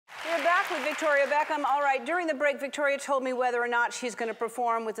back with Victoria Beckham. All right, during the break, Victoria told me whether or not she's going to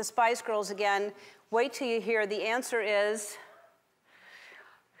perform with the Spice Girls again. Wait till you hear. The answer is...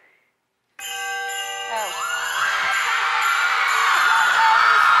 Oh.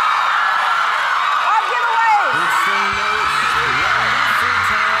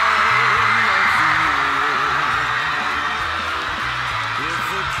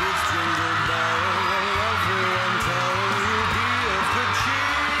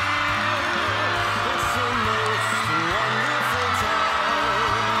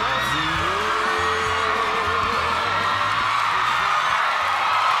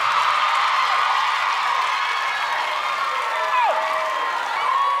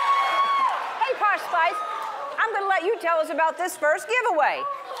 Spice, I'm going to let you tell us about this first giveaway.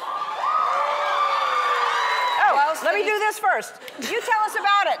 Oh, well, let me do this first. You tell us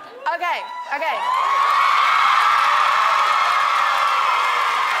about it. Okay.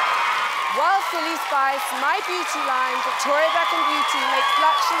 Well, Silly Spice, my beauty line, Victoria Beckham Beauty, makes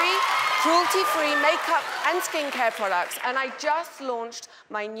luxury, cruelty-free makeup and skincare products. And I just launched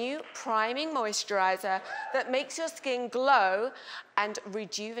my new priming moisturizer that makes your skin glow and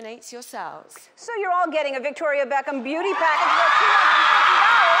rejuvenates your cells. So you're all getting a Victoria Beckham beauty package worth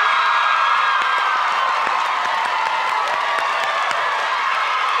 $250.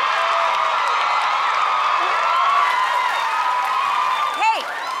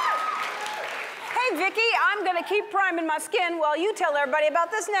 Vicky, I'm going to keep priming my skin while you tell everybody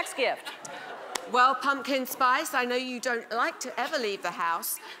about this next gift. Well, Pumpkin Spice, I know you don't like to ever leave the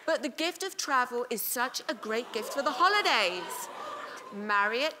house, but the gift of travel is such a great gift for the holidays.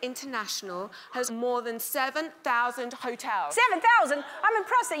 Marriott International has more than 7,000 hotels. 7,000? I'm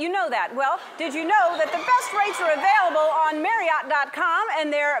impressed that you know that. Well, did you know that the best rates are available on Marriott.com,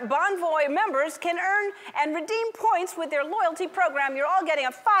 and their Bonvoy members can earn and redeem points with their loyalty program? You're all getting a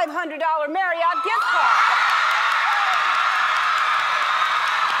 $500 Marriott gift card.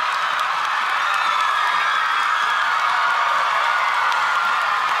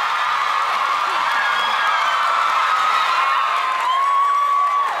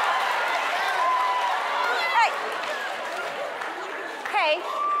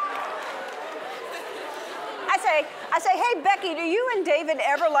 I say, hey, Becky, do you and David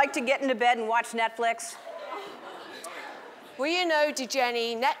ever like to get into bed and watch Netflix? Well, you know,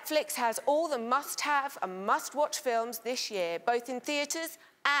 Jenny, Netflix has all the must-have and must-watch films this year, both in theaters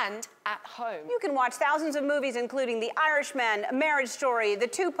and at home. You can watch thousands of movies, including The Irishman, Marriage Story, The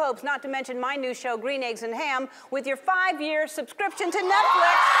Two Popes, not to mention my new show, Green Eggs and Ham, with your 5-year subscription to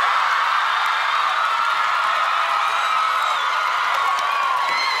Netflix.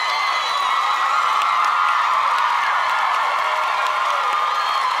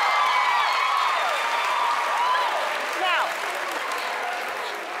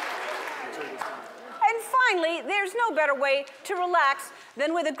 Finally, there's no better way to relax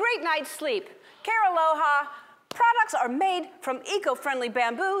than with a great night's sleep. Aloha products are made from eco-friendly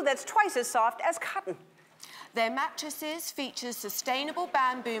bamboo that's twice as soft as cotton. Their mattresses feature sustainable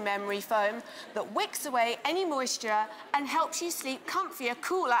bamboo memory foam that wicks away any moisture and helps you sleep comfier,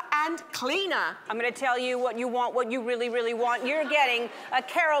 cooler, and cleaner. I'm going to tell you what you want, what you really, really want. You're getting a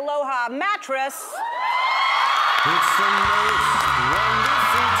Aloha mattress. It's the most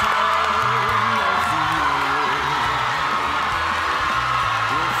wonderful time.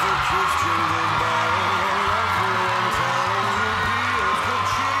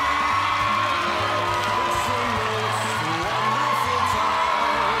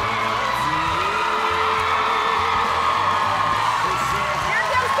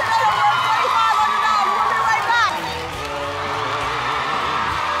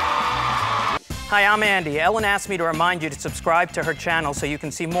 Hi, I'm Andy. Ellen asked me to remind you to subscribe to her channel so you can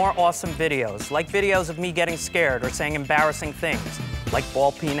see more awesome videos, like videos of me getting scared or saying embarrassing things, like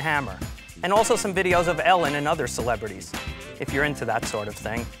ball peen hammer, and also some videos of Ellen and other celebrities, if you're into that sort of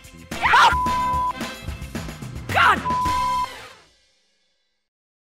thing.